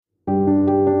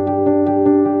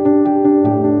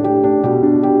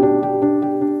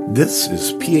This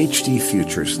is PhD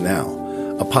Futures Now,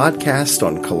 a podcast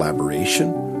on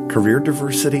collaboration, career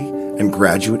diversity, and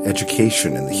graduate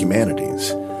education in the humanities.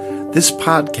 This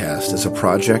podcast is a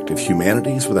project of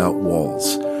Humanities Without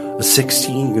Walls, a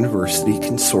 16-university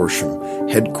consortium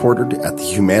headquartered at the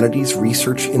Humanities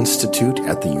Research Institute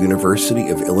at the University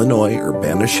of Illinois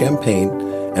Urbana-Champaign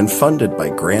and funded by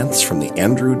grants from the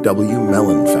Andrew W.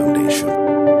 Mellon Foundation.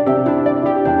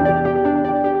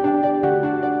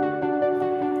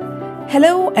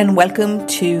 Hello and welcome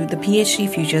to the PhD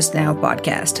Futures Now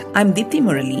podcast. I'm Deepthi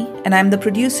Murali and I'm the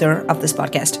producer of this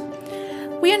podcast.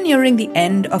 We are nearing the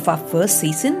end of our first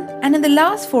season, and in the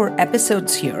last 4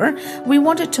 episodes here, we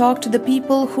want to talk to the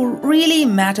people who really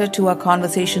matter to our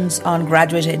conversations on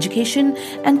graduate education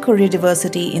and career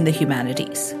diversity in the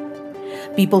humanities.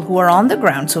 People who are on the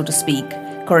ground, so to speak,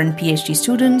 current PhD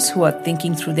students who are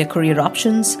thinking through their career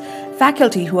options,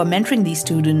 faculty who are mentoring these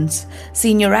students,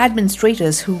 senior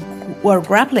administrators who are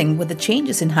grappling with the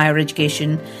changes in higher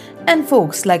education, and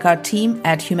folks like our team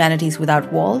at Humanities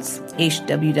Without Walls,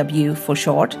 HWW for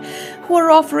short, who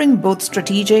are offering both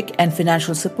strategic and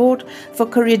financial support for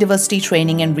career diversity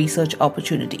training and research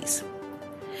opportunities.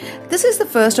 This is the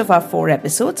first of our 4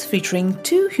 episodes featuring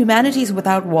 2 Humanities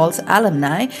Without Walls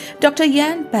alumni, Dr.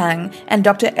 Yan Pang and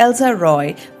Dr. Elza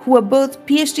Roy, who are both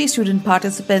PhD student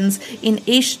participants in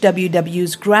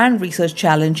HWW's Grand Research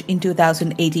Challenge in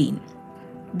 2018.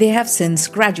 They have since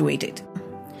graduated.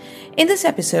 In this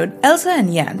episode, Elza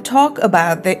and Yan talk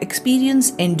about their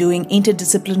experience in doing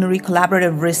interdisciplinary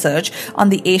collaborative research on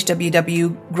the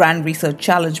HWW Grand Research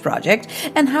Challenge project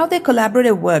and how their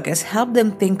collaborative work has helped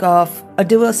them think of a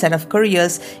diverse set of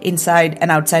careers inside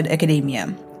and outside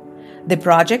academia. The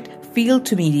project, Field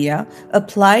to Media,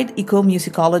 Applied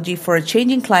Ecomusicology for a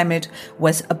Changing Climate,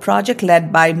 was a project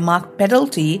led by Mark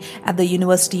Pedalty at the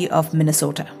University of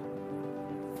Minnesota.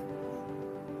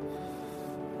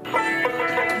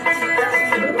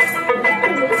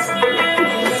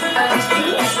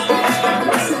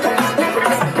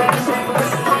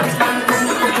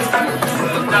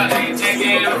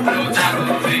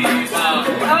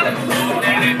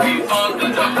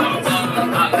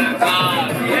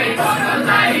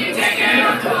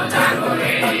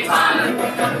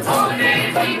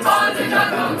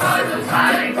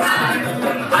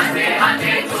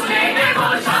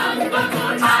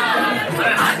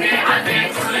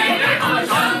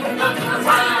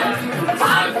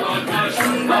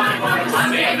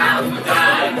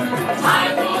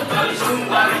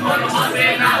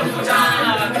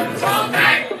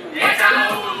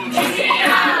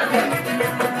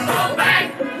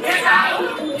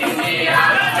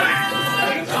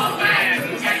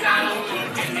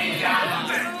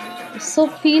 So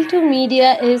Field to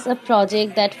Media is a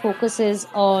project that focuses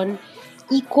on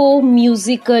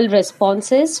eco-musical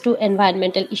responses to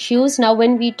environmental issues. Now,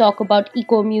 when we talk about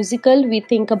eco-musical, we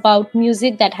think about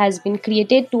music that has been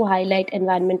created to highlight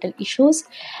environmental issues.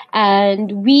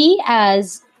 And we,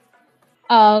 as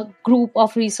a group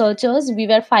of researchers, we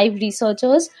were 5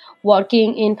 researchers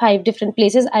working in 5 different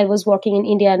places. I was working in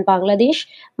India and Bangladesh.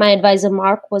 My advisor,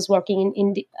 Mark, was working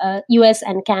in US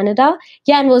and Canada.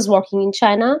 Yan was working in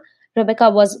China. Rebecca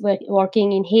was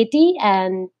working in Haiti,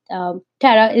 and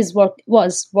Tara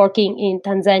was working in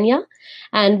Tanzania.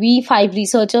 And we 5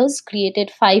 researchers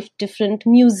created 5 different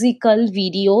musical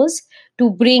videos to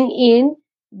bring in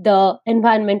the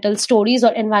environmental stories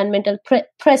or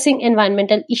pressing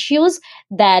environmental issues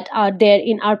that are there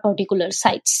in our particular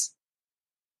sites.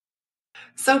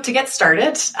 So to get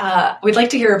started, we'd like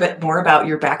to hear a bit more about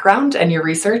your background and your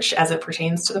research as it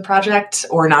pertains to the project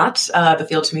or not, the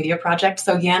Field to Media project.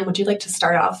 So Yan, would you like to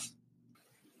start off?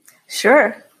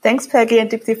 Sure. Thanks, Peggy and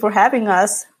Deepthi, for having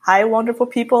us. Hi, wonderful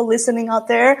people listening out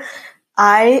there.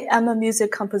 I am a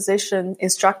music composition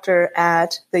instructor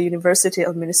at the University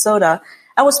of Minnesota.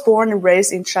 I was born and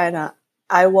raised in China.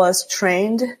 I was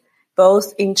trained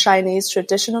both in Chinese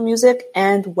traditional music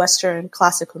and Western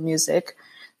classical music.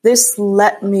 This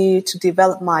led me to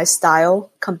develop my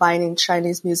style, combining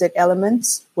Chinese music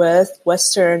elements with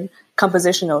Western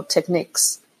compositional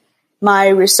techniques. My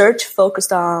research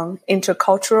focused on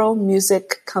intercultural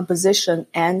music composition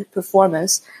and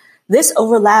performance. This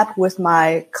overlapped with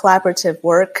my collaborative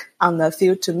work on the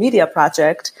Field to Media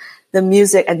project. The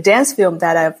music and dance film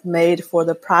that I've made for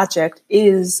the project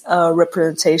is a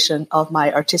representation of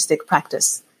my artistic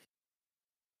practice.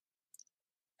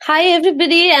 Hi,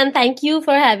 everybody, and thank you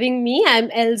for having me. I'm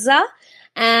Elza,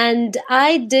 and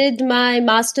I did my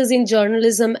master's in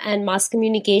journalism and mass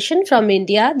communication from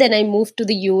India. Then I moved to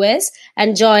the US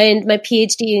and joined my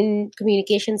PhD in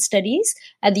communication studies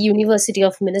at the University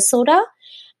of Minnesota.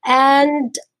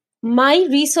 And my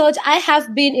research, I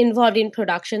have been involved in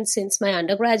production since my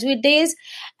undergraduate days,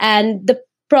 and the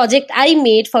project I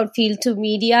made for Field to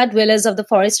Media, Dwellers of the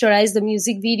Forest Arise, the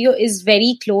music video, is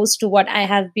very close to what I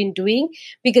have been doing,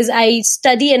 because I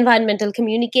study environmental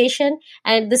communication,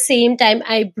 and at the same time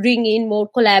I bring in more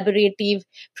collaborative,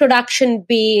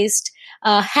 production-based,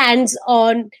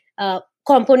 hands-on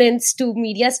components to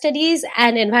media studies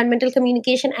and environmental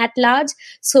communication at large.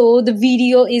 So the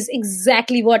video is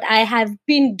exactly what I have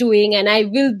been doing and I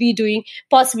will be doing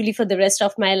possibly for the rest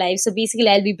of my life. So basically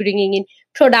I'll be bringing in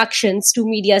productions to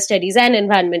media studies and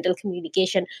environmental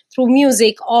communication through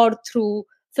music or through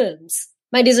films.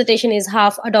 My dissertation is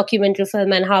half a documentary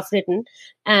film and half written,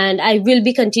 and I will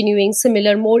be continuing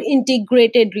similar, more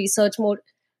integrated research, more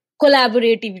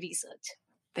collaborative research.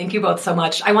 Thank you both so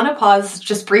much. I want to pause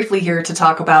just briefly here to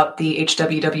talk about the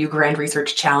HWW Grand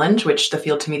Research Challenge, which the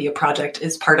Field to Media project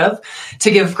is part of, to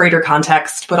give greater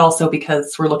context, but also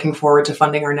because we're looking forward to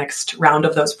funding our next round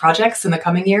of those projects in the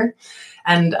coming year.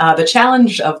 And the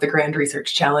challenge of the Grand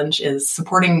Research Challenge is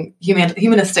supporting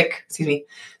humanistic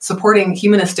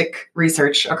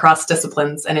research across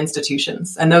disciplines and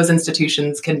institutions. And those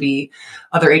institutions can be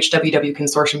other HWW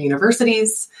consortium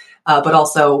universities, but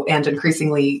also, and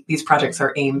increasingly, these projects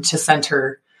are aimed to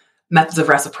center methods of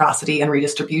reciprocity and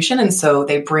redistribution. And so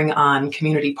they bring on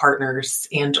community partners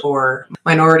and or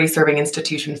minority serving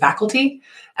institution faculty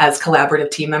as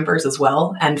collaborative team members as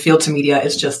well. And Field to Media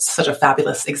is just such a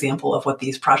fabulous example of what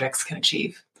these projects can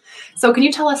achieve. So can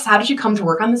you tell us, how did you come to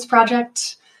work on this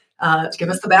project? Give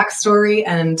us the backstory,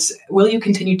 and will you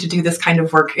continue to do this kind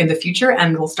of work in the future?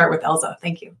 And we'll start with Elza.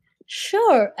 Thank you.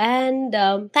 Sure. And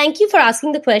thank you for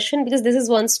asking the question, because this is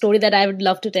one story that I would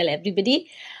love to tell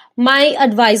everybody. My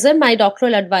advisor, my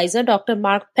doctoral advisor, Dr.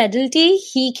 Mark Pedalty,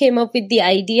 he came up with the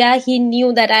idea. He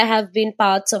knew that I have been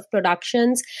parts of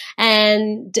productions,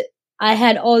 and I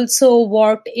had also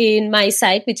worked in my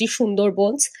site, which is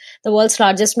Sundarbans, the world's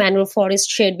largest mangrove forest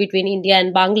shared between India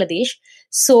and Bangladesh.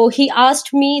 So he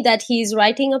asked me that he's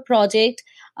writing a project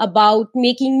about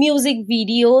making music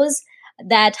videos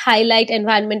that highlight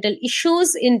environmental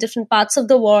issues in different parts of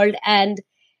the world, and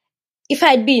if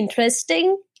I'd be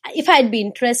interested.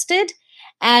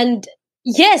 And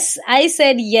yes, I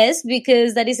said yes,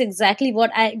 because that is exactly what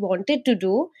I wanted to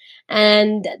do.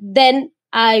 And then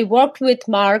I worked with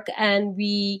Mark and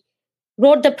we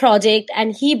wrote the project,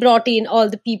 and he brought in all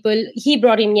the people. He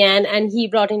brought in Jan, and he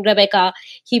brought in Rebecca,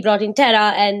 he brought in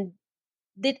Tara, and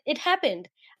it happened.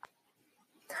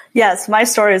 Yes, my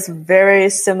story is very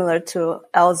similar to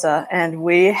Elza, and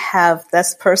we have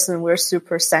this person we're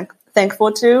super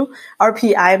thankful to. Our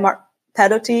PI, Mark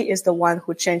Pedalty, is the one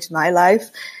who changed my life.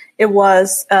 It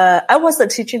was, I was a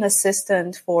teaching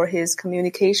assistant for his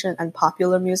communication and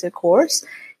popular music course.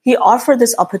 He offered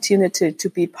this opportunity to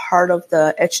be part of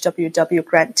the HWW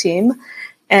grant team,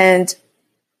 and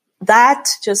that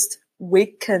just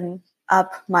wakened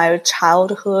up my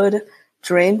childhood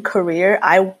dream career.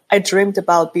 I dreamed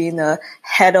about being a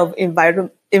head of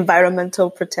environmental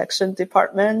protection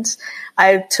department.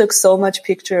 I took so much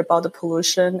picture about the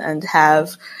pollution and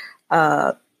have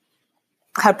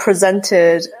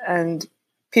presented, and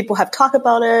people have talked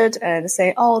about it and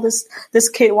saying, oh, this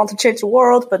kid wants to change the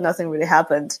world, but nothing really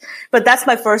happened. But that's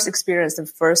my first experience and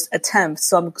first attempt.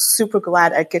 So I'm super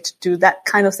glad I get to do that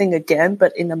kind of thing again,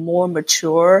 but in a more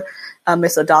mature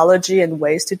methodology and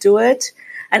ways to do it.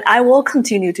 And I will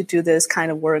continue to do this kind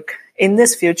of work in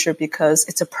this future, because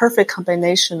it's a perfect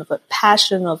combination of a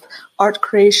passion of art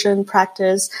creation,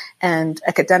 practice, and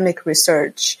academic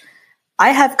research. I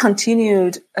have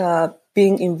continued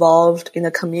being involved in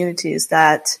the communities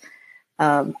that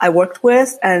I worked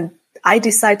with, and I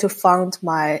decided to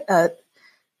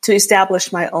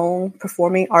establish my own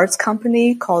performing arts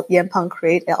company called Yanpang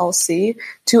Create LLC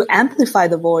to amplify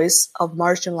the voice of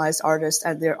marginalized artists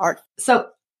and their art. So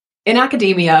in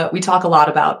academia, we talk a lot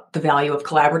about the value of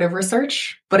collaborative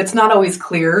research, but it's not always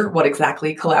clear what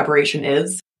exactly collaboration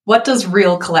is. What does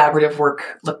real collaborative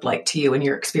work look like to you in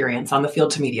your experience on the Field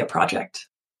to Media project?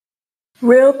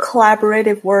 Real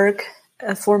collaborative work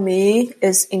for me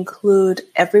is include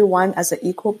everyone as an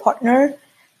equal partner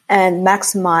and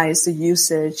maximize the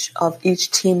usage of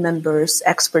each team member's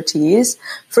expertise.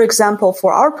 For example,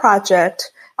 for our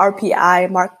project, our PI,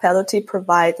 Mark Pedalty,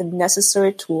 provide the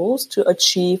necessary tools to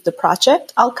achieve the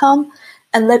project outcome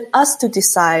and let us to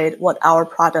decide what our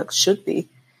product should be.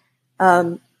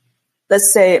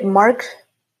 Let's say Mark,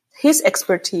 his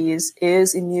expertise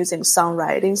is in music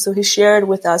songwriting. So he shared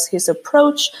with us his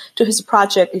approach to his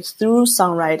project is through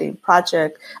songwriting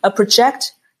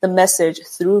project the message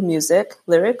through music,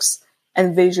 lyrics,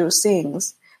 and visual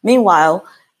scenes. Meanwhile,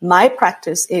 my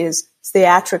practice is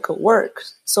theatrical work.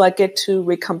 So I get to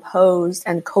recompose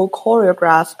and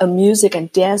co-choreograph a music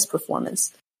and dance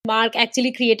performance. Mark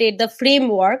actually created the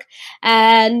framework,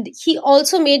 and he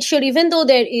also made sure, even though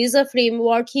there is a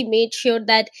framework, he made sure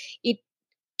that it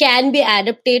can be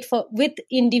adapted with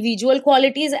individual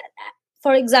qualities.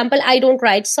 For example, I don't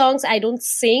write songs, I don't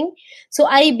sing. So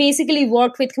I basically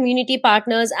worked with community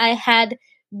partners. I had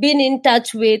been in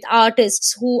touch with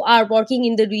artists who are working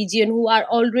in the region, who are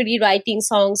already writing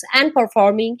songs and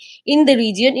performing in the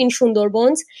region in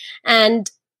Sundarbans,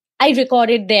 and I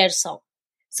recorded their song.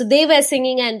 So they were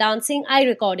singing and dancing, I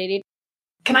recorded it.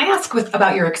 Can I ask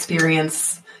about your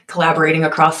experience collaborating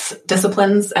across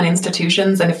disciplines and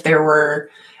institutions, and if there were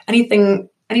any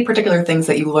particular things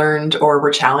that you learned or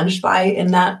were challenged by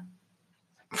in that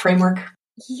framework?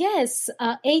 Yes,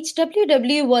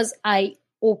 HWW was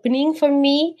eye-opening for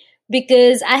me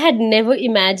because I had never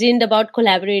imagined about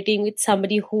collaborating with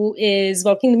somebody who is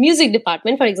working in the music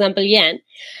department, for example, Yan.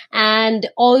 And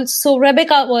also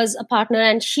Rebecca was a partner,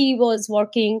 and she's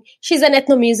an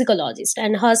ethnomusicologist,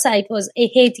 and her site was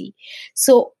Haiti.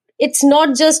 So it's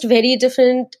not just very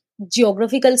different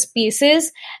geographical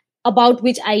spaces about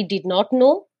which I did not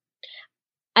know.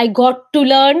 I got to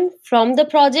learn from the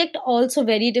project also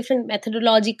very different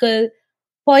methodological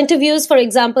point of views. For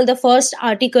example, the first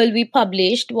article we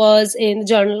published was in the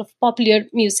Journal of Popular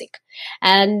Music,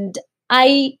 and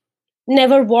I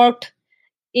never worked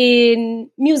in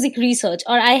music research,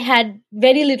 or I had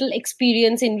very little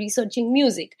experience in researching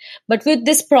music. But with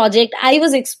this project, I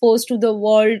was exposed to the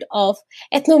world of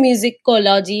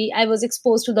ethnomusicology. I was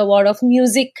exposed to the world of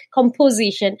music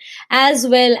composition as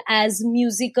well as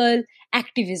musical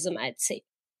activism, I'd say.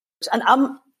 And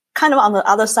I'm kind of on the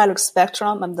other side of the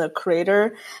spectrum. I'm the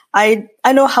creator. I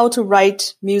know how to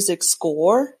write music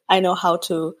score. I know how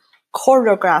to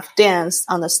choreograph dance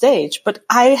on the stage, but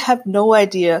I have no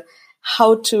idea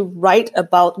how to write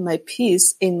about my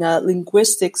piece in a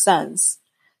linguistic sense.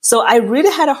 So I really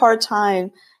had a hard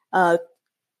time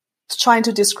trying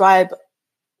to describe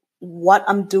what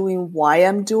I'm doing, why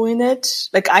I'm doing it.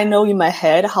 Like, I know in my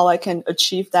head how I can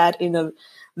achieve that in a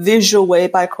visual way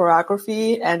by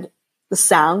choreography and the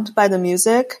sound by the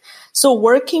music. So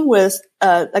working with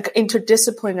like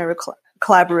interdisciplinary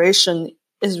collaboration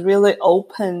is really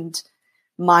opened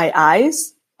my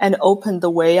eyes and opened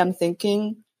the way I'm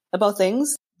thinking about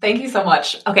things. Thank you so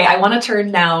much. Okay, I want to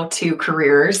turn now to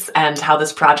careers and how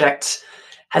this project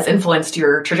has influenced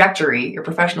your trajectory, your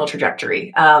professional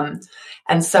trajectory.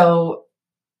 And so,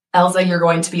 Elsa, you're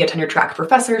going to be a tenure track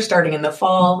professor starting in the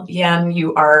fall. Yan,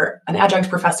 you are an adjunct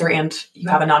professor and you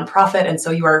have a nonprofit. And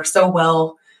so you are so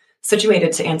well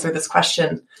situated to answer this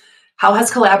question. How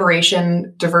has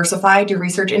collaboration diversified your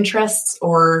research interests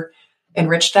or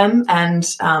enriched them? And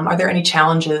are there any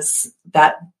challenges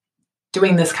that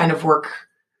doing this kind of work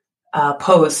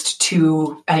posed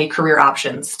to any career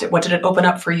options? What did it open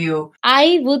up for you?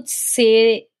 I would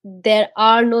say there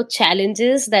are no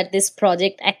challenges that this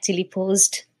project actually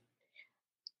posed.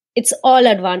 It's all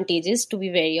advantages, to be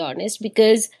very honest,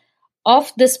 because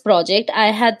of this project,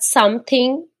 I had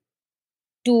something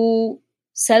to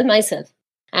sell myself.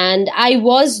 And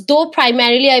though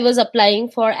primarily I was applying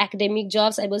for academic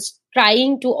jobs, I was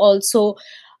trying to also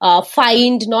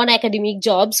find non-academic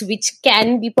jobs which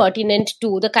can be pertinent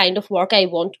to the kind of work I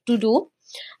want to do.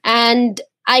 And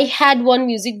I had one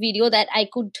music video that I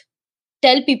could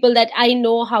tell people that I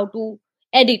know how to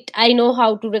edit, I know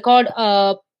how to record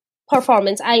a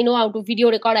performance, I know how to video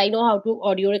record, I know how to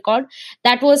audio record.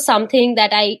 That was something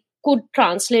that I could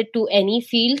translate to any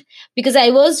field because I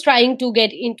was trying to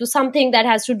get into something that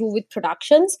has to do with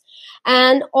productions.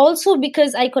 And also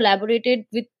because I collaborated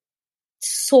with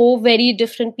so very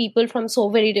different people from so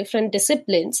very different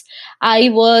disciplines. When I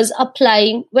was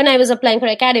applying for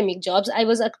academic jobs, I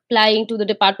was applying to the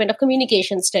Department of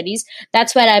Communication Studies.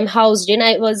 That's where I'm housed in.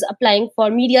 I was applying for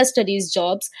media studies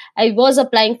jobs. I was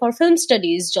applying for film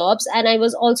studies jobs. And I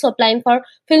was also applying for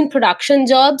film production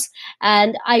jobs.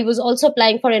 And I was also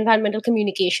applying for environmental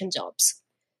communication jobs.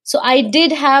 So I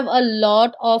did have a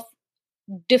lot of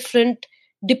different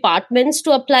departments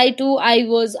to apply to. I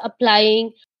was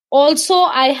applying. Also,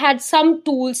 I had some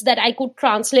tools that I could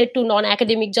translate to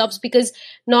non-academic jobs because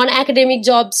non-academic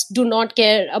jobs do not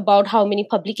care about how many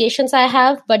publications I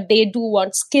have, but they do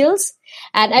want skills.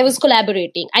 And I was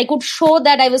collaborating. I could show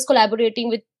that I was collaborating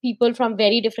with people from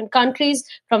very different countries,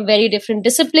 from very different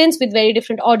disciplines, with very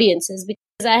different audiences.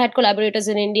 Because I had collaborators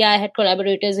in India, I had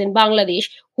collaborators in Bangladesh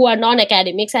who are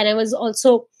non-academics, and I was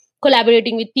also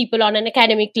collaborating with people on an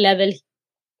academic level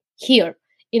here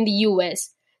in the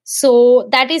US. So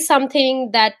that is something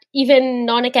that even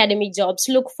non-academic jobs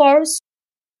look for.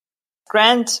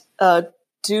 Grant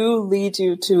do lead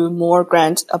you to more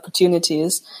grant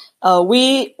opportunities.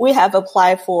 We have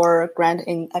applied for grant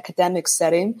in academic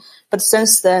setting, but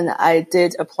since then I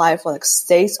did apply for like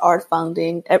state art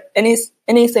funding,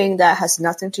 anything that has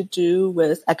nothing to do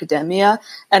with academia,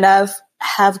 and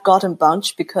have gotten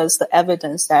bunch because the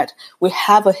evidence that we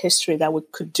have a history that we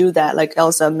could do that, like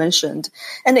Elsa mentioned.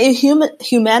 And in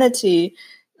humanity,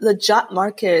 the job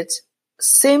market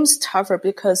seems tougher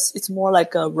because it's more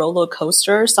like a roller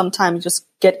coaster. Sometimes you just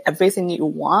get everything you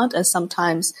want and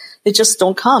sometimes they just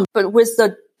don't come. But with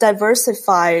the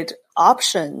diversified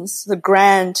options, the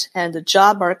grant and the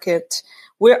job market,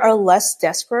 we are less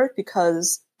desperate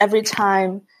because every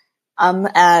time I'm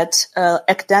at an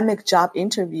academic job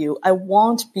interview, I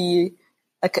won't be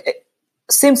like, it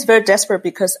seems very desperate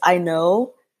because I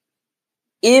know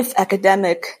if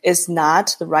academic is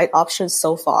not the right option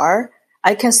so far,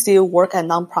 I can still work at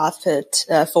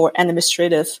nonprofit for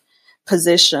administrative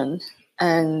position.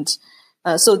 And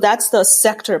so that's the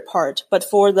sector part. But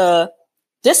for the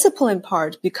discipline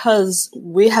part, because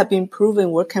we have been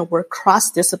proven we can work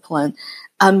cross-discipline,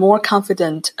 I'm more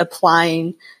confident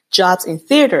applying jobs in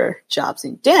theater, jobs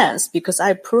in dance, because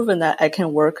I've proven that I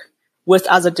can work with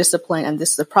other discipline, and this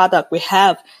is the product we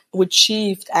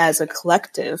achieved as a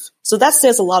collective. So that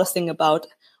says a lot of things about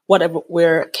whatever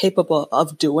we're capable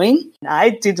of doing. I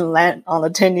didn't land on a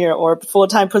tenure or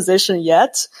full-time position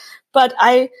yet, but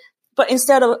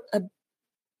instead of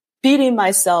beating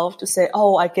myself to say,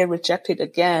 oh, I get rejected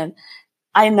again,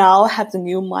 I now have the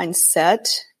new mindset.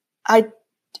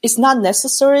 It's not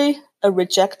necessarily a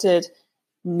rejected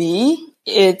me.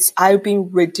 I've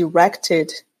been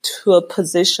redirected to a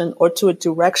position or to a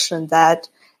direction that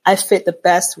I fit the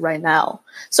best right now.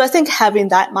 So I think having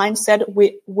that mindset,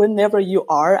 whenever you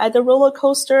are at the roller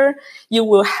coaster,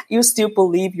 you still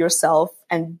believe yourself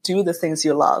and do the things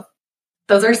you love.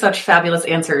 Those are such fabulous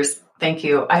answers. Thank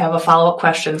you. I have a follow-up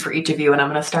question for each of you, and I'm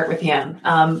going to start with Yan.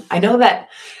 I know that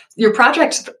your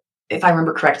project, if I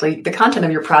remember correctly, the content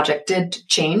of your project did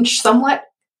change somewhat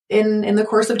in the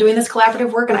course of doing this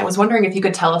collaborative work. And I was wondering if you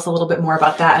could tell us a little bit more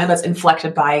about that. I know that's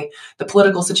inflected by the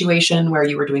political situation where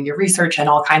you were doing your research and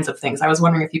all kinds of things. I was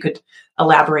wondering if you could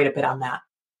elaborate a bit on that.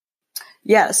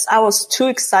 Yes, I was too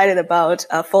excited about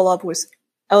follow up with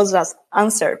Elsa's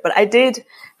answer, but I did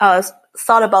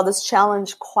thought about this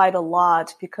challenge quite a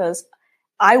lot because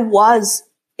I was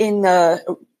in a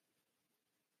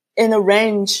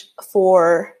range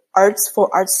for art's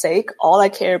sake. All I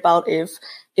care about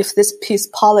if this piece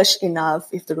polished enough,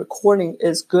 if the recording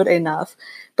is good enough.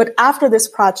 But after this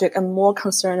project, I'm more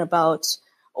concerned about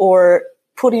or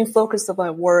putting focus of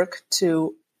my work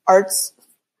to arts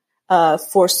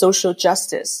for social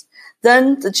justice.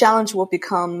 Then the challenge will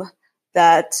become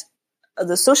that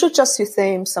the social justice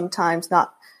theme sometimes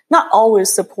not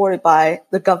always supported by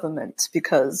the government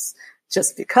because.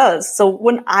 So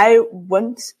when I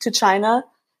went to China,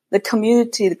 the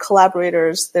community, the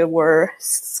collaborators, they were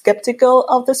skeptical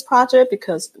of this project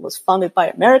because it was funded by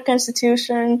American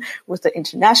institution with the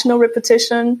international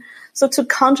repetition. So to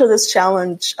counter this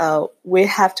challenge, we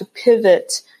have to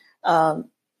pivot, rather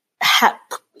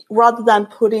than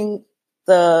putting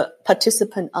the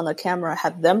participant on the camera,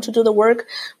 have them to do the work.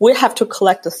 We have to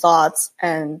collect the thoughts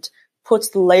and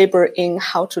put the labor in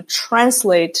how to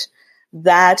translate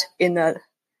that in a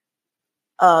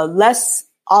less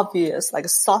obvious, like a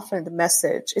softened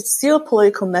message. It's still a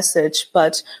political message,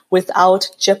 but without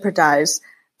jeopardize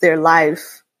their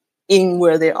life in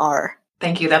where they are.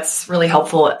 Thank you. That's really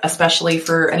helpful, especially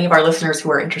for any of our listeners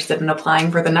who are interested in applying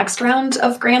for the next round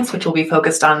of grants, which will be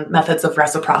focused on methods of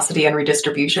reciprocity and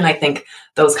redistribution. I think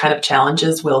those kind of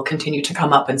challenges will continue to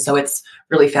come up. And so it's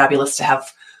really fabulous to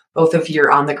have both of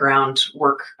your on the ground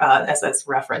work as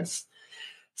reference.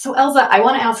 So Elsa, I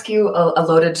want to ask you a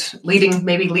loaded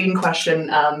leading question.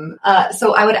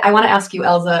 So I want to ask you,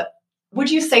 Elsa, would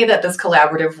you say that this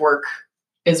collaborative work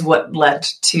is what led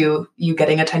to you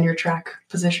getting a tenure track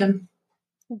position?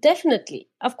 Definitely.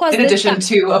 Of course. In addition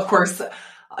to, of course,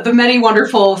 the many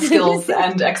wonderful skills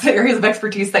and areas of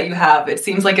expertise that you have, it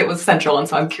seems like it was central. And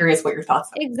so I'm curious what your thoughts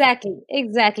are.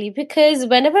 Exactly. Because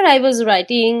whenever I was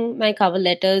writing my cover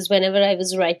letters, whenever I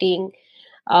was writing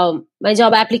my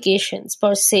job applications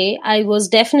per se, I was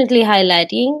definitely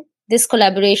highlighting this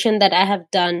collaboration that I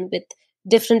have done with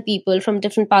different people from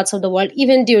different parts of the world,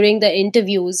 even during the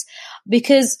interviews,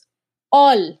 because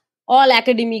all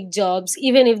academic jobs,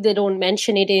 even if they don't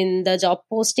mention it in the job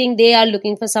posting, they are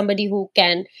looking for somebody who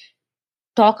can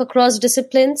talk across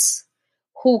disciplines,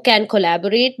 who can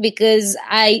collaborate, because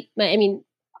I mean,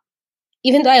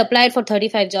 even though I applied for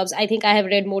 35 jobs, I think I have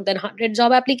read more than 100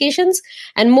 job applications,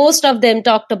 and most of them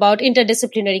talked about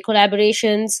interdisciplinary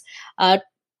collaborations,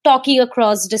 talking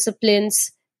across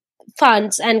disciplines,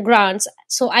 funds and grants.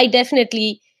 So I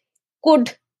definitely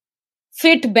could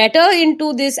fit better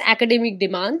into these academic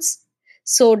demands.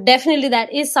 So definitely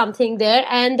that is something there.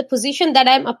 And the position that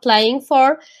I'm applying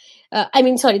for,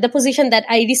 the position that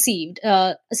I received,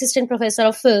 assistant professor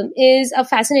of film, is a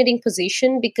fascinating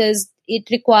position because it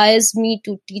requires me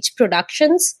to teach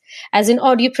productions, as in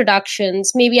audio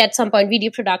productions, maybe at some point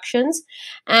video productions,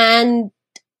 and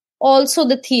also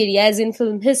the theory, as in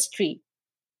film history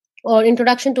or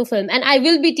introduction to film. And I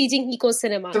will be teaching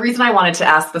eco-cinema. The reason I wanted to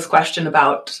ask this question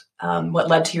about what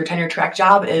led to your tenure track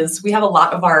job is we have a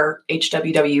lot of our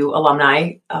HWW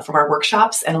alumni from our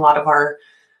workshops, and a lot of our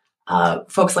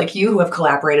folks like you who have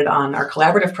collaborated on our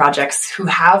collaborative projects who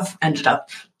have ended up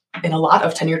in a lot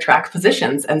of tenure track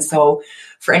positions. And so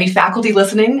for any faculty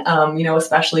listening,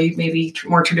 especially maybe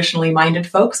more traditionally minded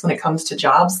folks when it comes to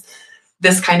jobs,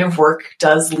 this kind of work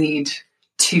does lead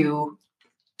to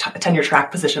tenure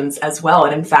track positions as well,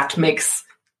 and in fact makes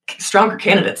stronger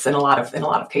candidates in a lot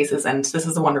of cases. And this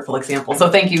is a wonderful example. So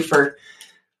thank you for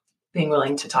being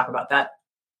willing to talk about that.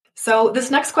 So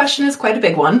this next question is quite a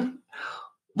big one.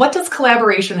 What does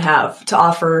collaboration have to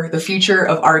offer the future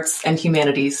of arts and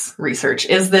humanities research?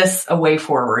 Is this a way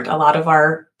forward? A lot of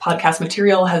our podcast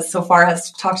material has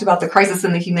talked about the crisis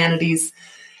in the humanities,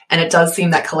 and it does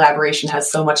seem that collaboration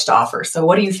has so much to offer. So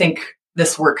what do you think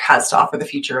this work has to offer the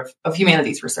future of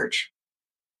humanities research?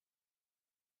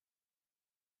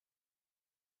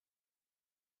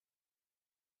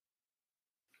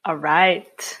 All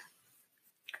right.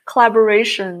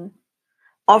 Collaboration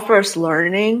offers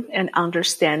learning and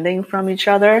understanding from each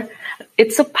other.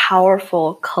 It's a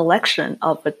powerful collection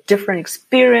of a different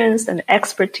experience and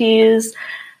expertise.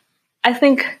 I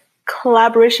think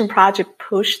collaboration projects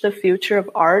push the future of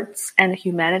arts and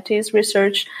humanities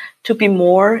research to be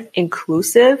more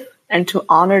inclusive and to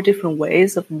honor different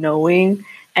ways of knowing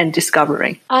and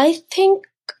discovering. I think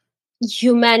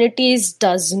humanities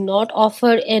does not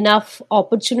offer enough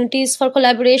opportunities for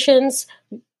collaborations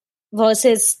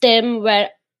versus STEM, where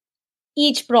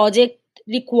each project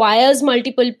requires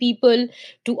multiple people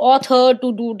to author,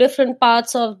 to do different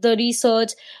parts of the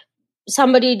research.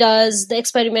 Somebody does the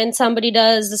experiment, somebody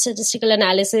does the statistical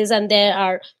analysis, and there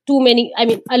are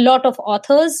a lot of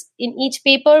authors in each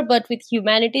paper. But with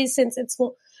humanities, since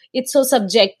it's so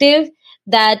subjective,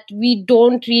 that we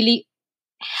don't really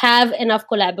have enough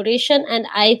collaboration. And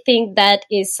I think that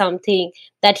is something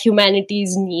that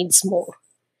humanities needs more.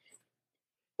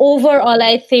 Overall,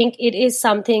 I think it is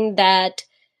something that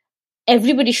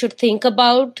everybody should think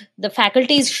about. The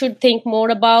faculties should think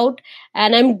more about.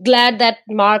 And I'm glad that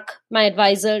Mark, my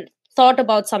advisor, thought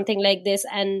about something like this.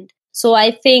 And so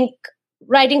I think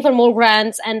writing for more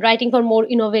grants and writing for more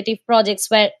innovative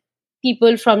projects where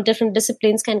people from different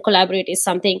disciplines can collaborate is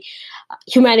something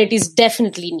humanities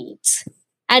definitely needs.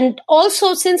 And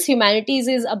also, since humanities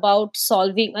is about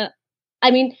solving, I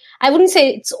wouldn't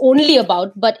say it's only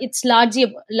about, but it's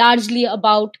largely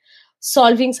about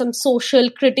solving some social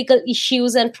critical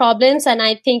issues and problems. And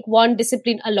I think one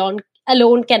discipline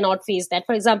alone cannot face that.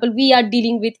 For example, we are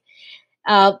dealing with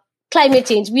climate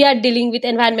change. We are dealing with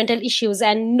environmental issues,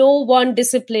 and no one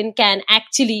discipline can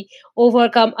actually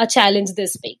overcome a challenge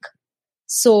this big.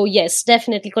 So yes,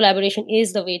 definitely collaboration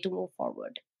is the way to move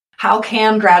forward. How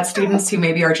can grad students who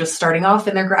maybe are just starting off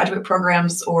in their graduate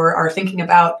programs or are thinking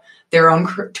about their own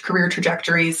career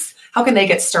trajectories, how can they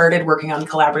get started working on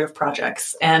collaborative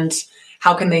projects? And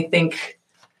how can they think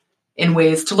in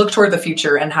ways to look toward the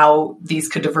future and how these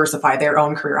could diversify their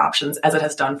own career options, as it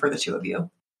has done for the two of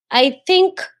you? I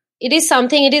think it is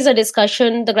a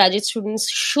discussion the graduate students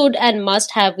should and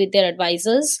must have with their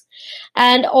advisors.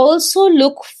 And also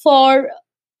look for,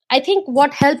 I think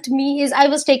what helped me is I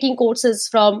was taking courses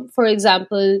from, for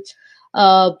example,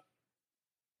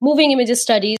 moving images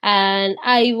studies, and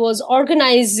I was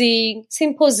organizing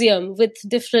symposium with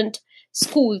different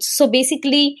schools. So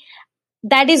basically,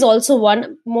 that is also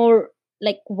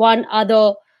one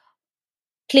other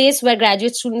place where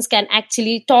graduate students can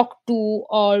actually talk to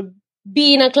or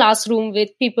be in a classroom with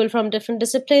people from different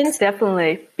disciplines.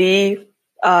 Definitely be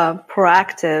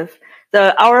proactive.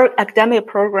 Our academic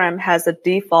program has a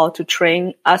default to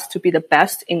train us to be the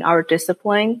best in our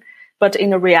discipline, but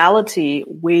in reality,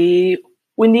 we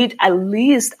need at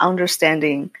least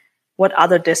understanding what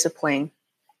other disciplines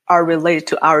are related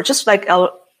to ours. Just like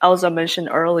Elsa mentioned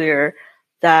earlier,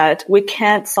 that we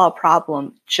can't solve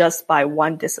problem just by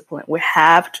one discipline. We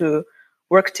have to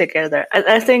work together.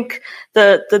 I think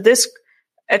this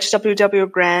HWW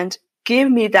grant gave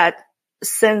me that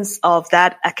sense of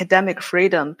that academic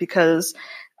freedom because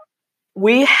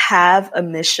we have a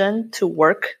mission to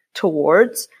work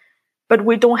towards, but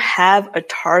we don't have a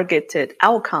targeted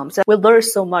outcome. So we learn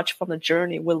so much from the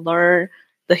journey. We learn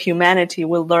the humanity.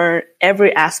 We learn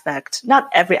every aspect, not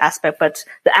every aspect, but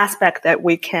the aspect that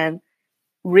we can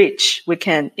reach, we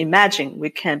can imagine,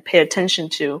 we can pay attention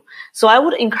to. So I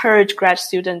would encourage grad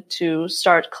students to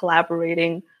start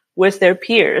collaborating with their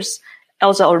peers.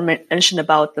 Elsa already mentioned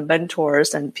about the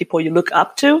mentors and people you look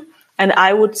up to. And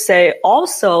I would say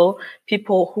also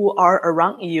people who are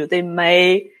around you, they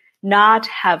may not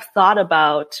have thought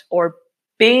about or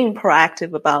being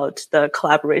proactive about the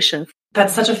collaboration.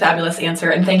 That's such a fabulous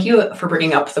answer. And thank you for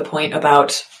bringing up the point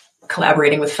about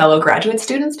collaborating with fellow graduate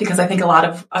students, because I think a lot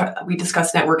of we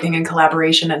discuss networking and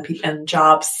collaboration and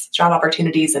job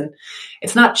opportunities. And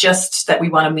it's not just that we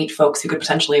want to meet folks who could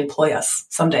potentially employ us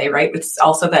someday, right? It's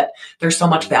also that there's so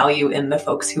much value in the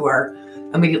folks who are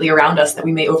immediately around us that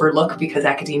we may overlook because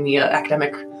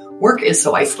academic work is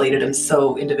so isolated and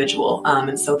so individual.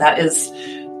 And so that is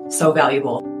so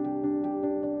valuable.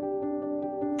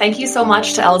 Thank you so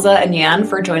much to Elsa and Yan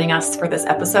for joining us for this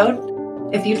episode.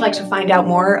 If you'd like to find out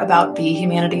more about the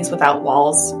Humanities Without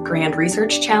Walls Grand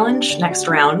Research Challenge next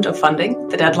round of funding,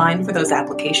 the deadline for those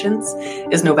applications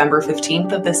is November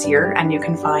 15th of this year, and you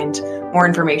can find more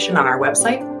information on our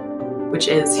website, which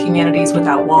is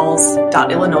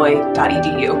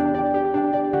humanitieswithoutwalls.illinois.edu.